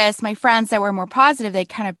noticed my friends that were more positive, they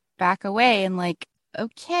kind of back away and like,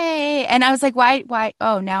 okay. And I was like, why?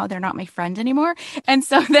 Oh, now they're not my friend anymore. And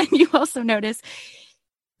so then you also notice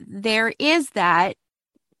there is that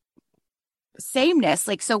sameness.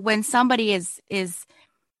 Like, so when somebody is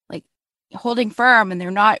like holding firm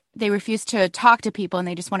and they refuse to talk to people and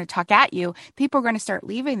they just want to talk at you, people are going to start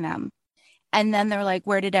leaving them. And then they're like,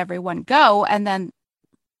 where did everyone go? And then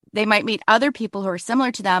they might meet other people who are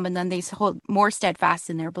similar to them, and then they hold more steadfast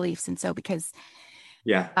in their beliefs. And so because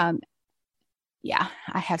I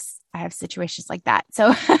have situations like that.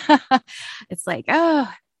 So it's like,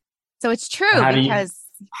 oh, so it's true. How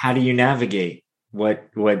do you navigate?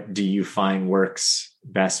 What do you find works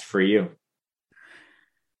best for you?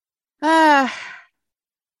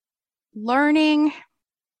 Learning.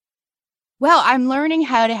 Well, I'm learning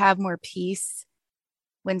how to have more peace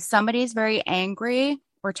when somebody's very angry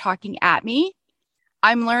or talking at me.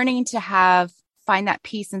 I'm learning to find that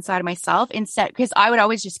peace inside of myself instead, because I would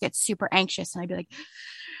always just get super anxious and I'd be like,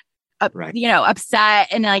 upset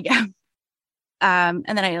and like, and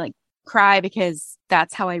then I like cry because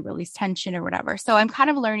that's how I release tension or whatever. So I'm kind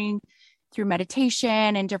of learning through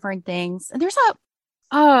meditation and different things. And there's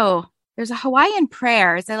a Hawaiian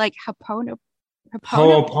prayer. Is it like Ho'oponopono?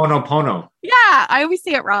 Yeah, I always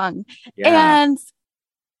say it wrong. Yeah. And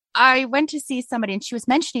I went to see somebody and she was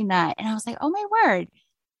mentioning that, and I was like, oh my word.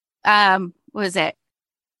 What was it?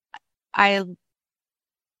 I'm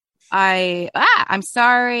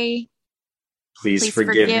sorry. Please Please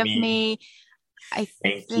forgive forgive me. me. I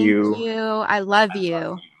Thank thank you. you. I love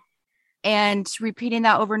you. And repeating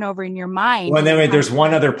that over and over in your mind. Well, and then And there's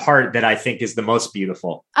one other part that I think is the most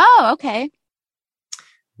beautiful. oh, okay.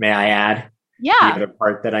 May I add the Yeah. other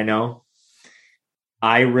part that I know?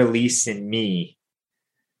 I release in me,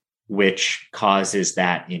 which causes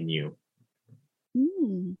that in you.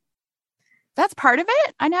 Mm. That's part of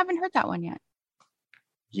it? I haven't heard that one yet.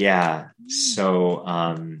 Yeah. So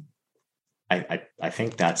I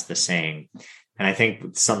think that's the saying. And I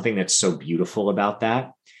think something that's so beautiful about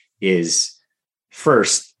that is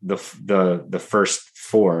first the first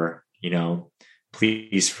four,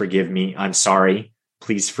 please forgive me. I'm sorry.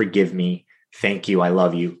 Please forgive me. Thank you. I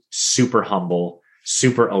love you. Super humble,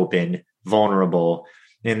 super open, vulnerable.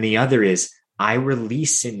 And the other is I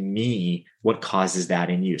release in me what causes that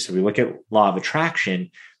in you. So we look at law of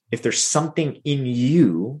attraction. If there's something in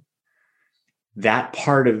you, that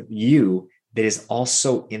part of you that is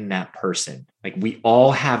also in that person, like we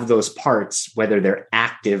all have those parts, whether they're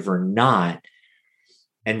active or not.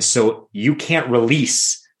 And so you can't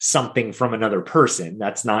release something from another person.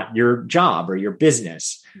 That's not your job or your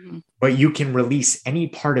business, but you can release any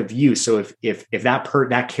part of you. So if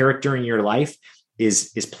that character in your life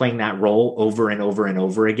is playing that role over and over and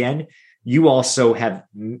over again, you also have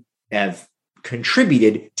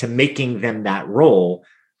contributed to making them that role.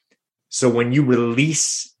 So when you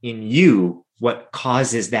release in you what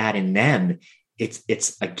causes that in them,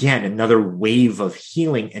 it's again another wave of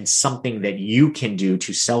healing and something that you can do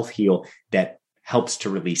to self-heal that helps to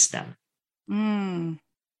release them.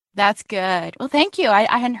 That's good. Well, thank you.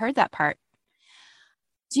 I hadn't heard that part.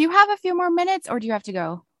 Do you have a few more minutes or do you have to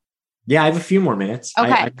go? Yeah, I have a few more minutes.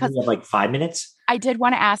 Okay. I have like 5 minutes. I did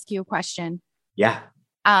want to ask you a question. Yeah.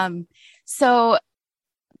 So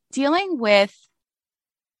dealing with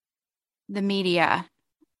the media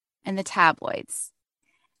and the tabloids.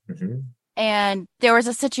 Mm-hmm. And there was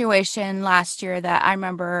a situation last year that I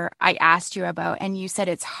remember I asked you about, and you said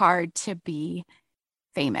it's hard to be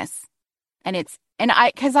famous.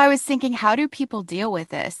 Because I was thinking, how do people deal with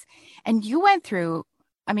this? And you went through,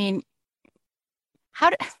 I mean,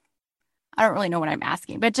 I don't really know what I'm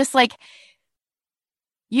asking, but just like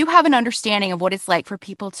you have an understanding of what it's like for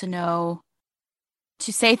people to know,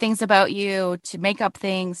 to say things about you, to make up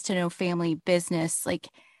things, to know family business. Like,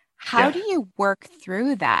 how do you work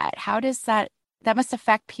through that? How does that must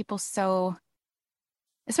affect people so,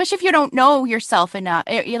 especially if you don't know yourself enough,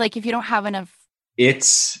 like if you don't have enough.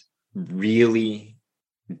 It's really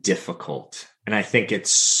difficult. And I think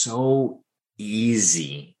it's so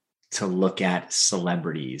easy to look at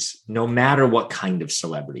celebrities, no matter what kind of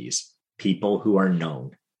celebrities, people who are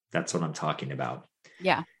known. That's what I'm talking about.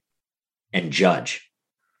 Yeah. And judge.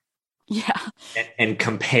 Yeah. And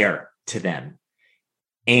compare to them.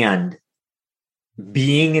 And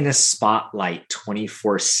being in a spotlight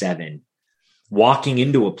 24/7, walking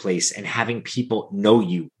into a place and having people know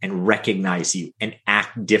you and recognize you and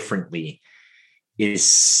act differently is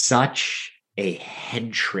such a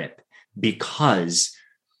head trip, because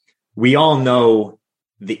we all know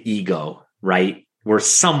the ego, right? We're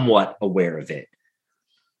somewhat aware of it.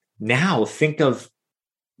 Now think of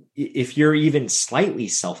if you're even slightly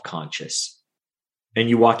self-conscious and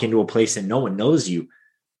you walk into a place and no one knows you.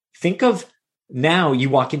 Think of now you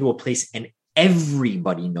walk into a place and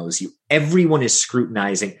everybody knows you. Everyone is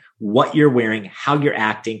scrutinizing what you're wearing, how you're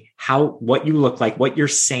acting, what you look like, what you're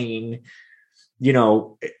saying,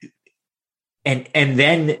 and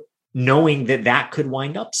then knowing that could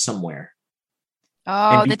wind up somewhere.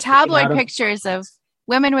 Oh, the tabloid pictures of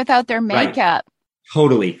women without their makeup. Right.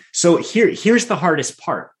 Totally. So here's the hardest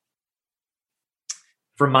part,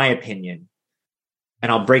 from my opinion,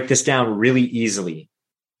 and I'll break this down really easily.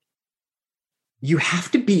 You have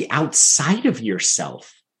to be outside of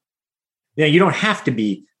yourself. You don't have to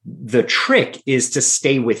be. The trick is to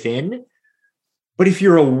stay within. But if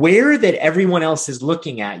you're aware that everyone else is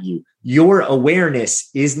looking at you, your awareness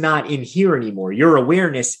is not in here anymore. Your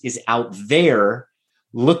awareness is out there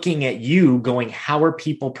looking at you going, how are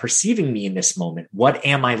people perceiving me in this moment? What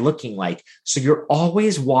am I looking like? So you're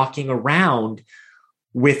always walking around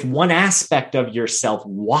with one aspect of yourself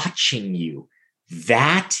watching you.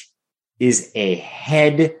 That is a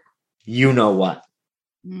head, you know what?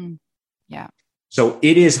 Yeah. So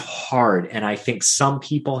it is hard. And I think some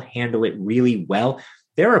people handle it really well.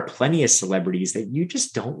 There are plenty of celebrities that you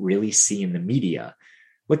just don't really see in the media.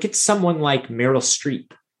 Look at someone like Meryl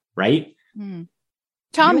Streep, right?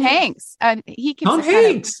 Tom Hanks. He keeps Tom a kind of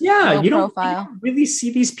Hanks. Yeah. low You profile. don't really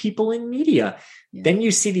see these people in media. Yeah. Then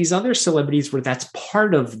you see these other celebrities where that's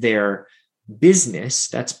part of their business.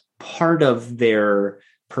 That's part of their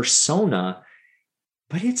persona,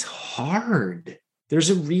 but it's hard. There's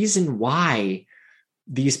a reason why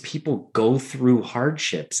these people go through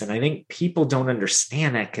hardships. And I think people don't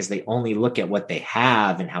understand that because they only look at what they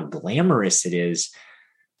have and how glamorous it is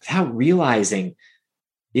without realizing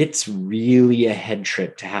it's really a head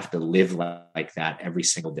trip to have to live like that every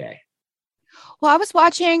single day. Well, I was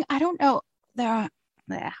watching, I don't know, I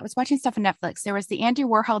was watching stuff on Netflix. There was the Andy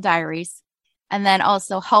Warhol Diaries and then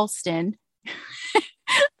also Halston.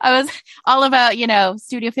 I was all about,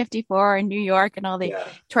 Studio 54 in New York and all the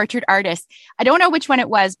tortured artists. I don't know which one it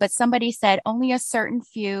was, but somebody said only a certain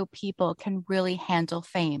few people can really handle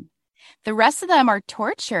fame. The rest of them are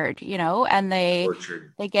tortured, and they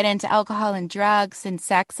get into alcohol and drugs and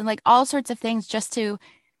sex and like all sorts of things just to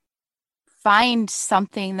find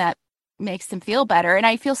something that makes them feel better. And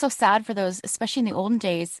I feel so sad for those, especially in the olden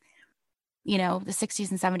days, the 60s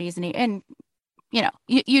and 70s and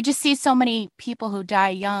you just see so many people who die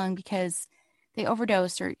young because they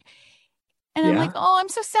overdose and I'm like, oh, I'm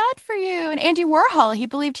so sad for you. And Andy Warhol, he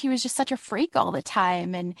believed he was just such a freak all the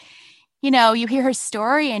time. And, you hear his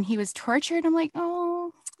story and he was tortured. I'm like,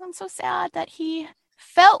 oh, I'm so sad that he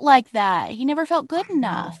felt like that. He never felt good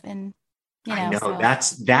enough. And, I know so.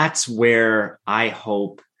 That's where I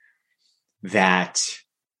hope that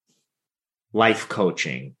life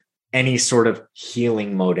coaching, any sort of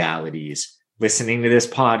healing modalities, listening to this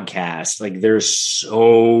podcast, like there's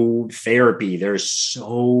so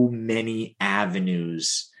many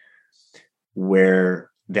avenues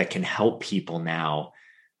that can help people now,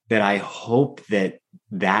 that I hope that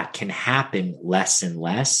can happen less and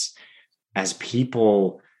less as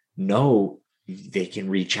people know they can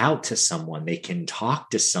reach out to someone, they can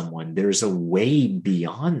talk to someone. There's a way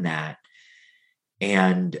beyond that.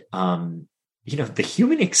 And, the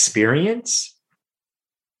human experience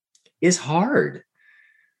is hard,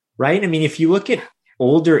 right? I mean, if you look at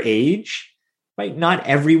older age, right, not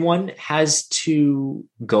everyone has to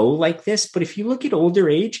go like this, but if you look at older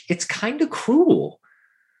age, it's kind of cruel,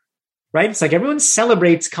 right? It's like everyone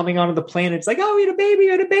celebrates coming onto the planet. It's like, oh, we had a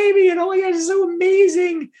baby, and oh my gosh, it's so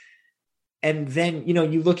amazing. And then,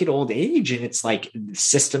 you look at old age and it's like the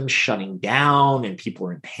system's shutting down and people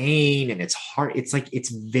are in pain and it's hard. It's like,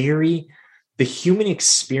 the human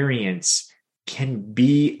experience can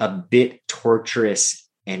be a bit torturous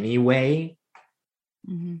anyway.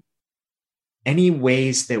 Mm-hmm. Any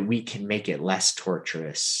ways that we can make it less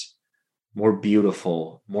torturous, more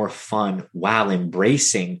beautiful, more fun, while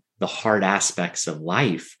embracing the hard aspects of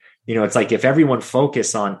life. It's like if everyone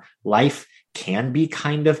focus on life can be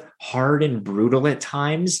kind of hard and brutal at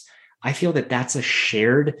times, I feel that that's a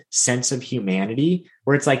shared sense of humanity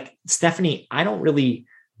where it's like, Stephanie, I don't really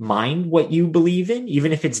mind what you believe in,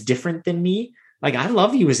 even if it's different than me. Like, I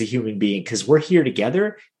love you as a human being because we're here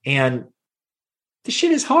together and the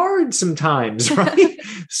shit is hard sometimes, right?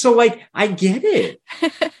 So like, I get it.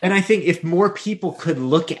 And I think if more people could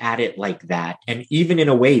look at it like that and even in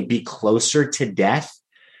a way be closer to death,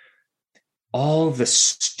 all the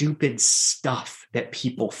stupid stuff that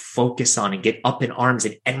people focus on and get up in arms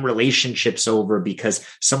and end relationships over because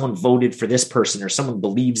someone voted for this person or someone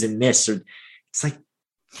believes in this, or it's like,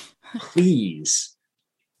 please,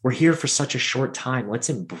 we're here for such a short time. Let's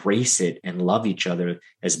embrace it and love each other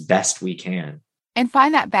as best we can. And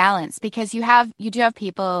find that balance, because you do have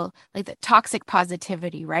people like the toxic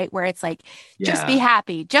positivity, right? Where it's like, just be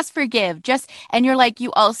happy, just forgive, and you're like,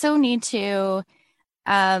 you also need to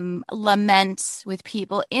lament with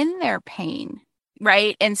people in their pain,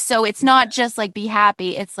 right? And so it's not just like be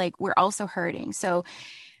happy, it's like we're also hurting. So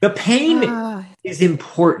the pain is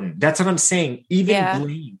important. That's what I'm saying. Even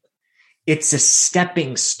blame, it's a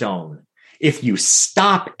stepping stone. If you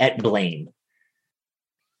stop at blame,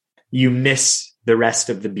 you miss the rest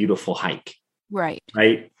of the beautiful hike. Right.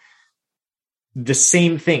 The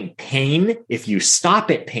same thing. Pain, if you stop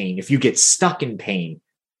at pain, if you get stuck in pain,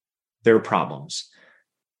 there are problems.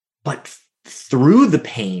 But through the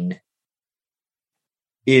pain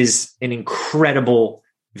is an incredible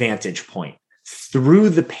vantage point. Through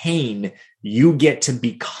the pain, you get to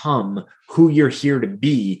become who you're here to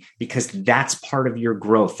be, because that's part of your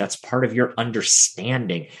growth. That's part of your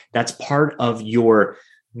understanding. That's part of your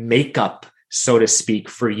makeup so to speak,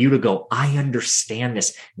 for you to go, I understand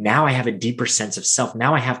this. Now I have a deeper sense of self.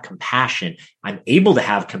 Now I have compassion. I'm able to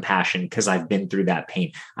have compassion because I've been through that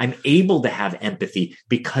pain. I'm able to have empathy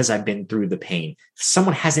because I've been through the pain. If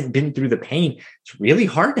someone hasn't been through the pain, it's really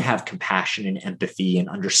hard to have compassion and empathy and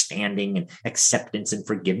understanding and acceptance and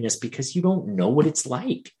forgiveness because you don't know what it's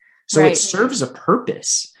like. So Right. it serves a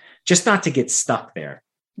purpose, just not to get stuck there.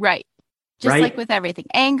 Right. Just Right? like with everything.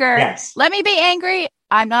 Anger. Yes. Let me be angry.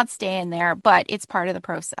 I'm not staying there, but it's part of the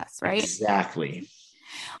process, right? Exactly.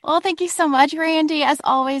 Well, thank you so much, Randy. As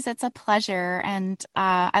always, it's a pleasure. And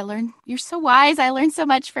I learned you're so wise. I learned so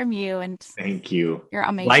much from you, and Thank you. you're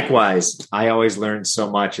amazing. Likewise, I always learn so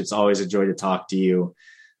much. It's always a joy to talk to you.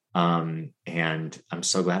 And I'm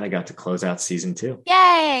so glad I got to close out season 2.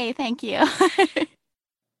 Yay. Thank you.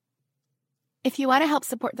 If you want to help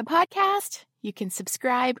support the podcast, you can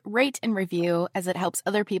subscribe, rate, and review, as it helps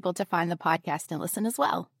other people to find the podcast and listen as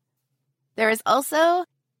well. There is also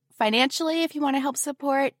financially, if you want to help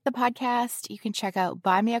support the podcast, you can check out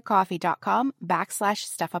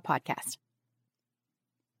buymeacoffee.com/SteffaPodcast.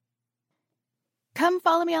 Come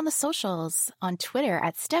follow me on the socials, on Twitter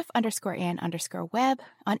at Steph_Ann_web,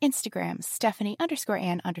 on Instagram,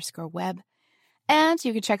 Stephanie_Ann_web, and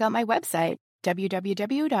you can check out my website,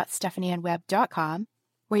 www.stephanieannweb.com,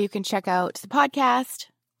 where you can check out the podcast,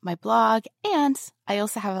 my blog, and I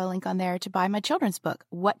also have a link on there to buy my children's book,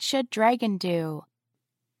 What Should Dragon Do?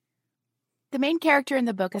 The main character in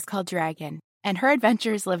the book is called Dragon, and her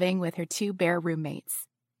adventures living with her 2 bear roommates.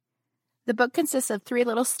 The book consists of 3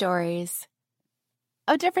 little stories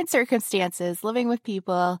of different circumstances, living with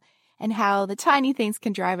people, and how the tiny things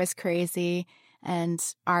can drive us crazy, and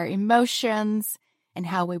our emotions and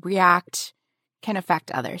how we react can affect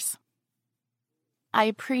others. I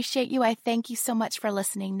appreciate you. I thank you so much for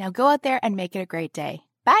listening. Now go out there and make it a great day.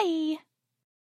 Bye.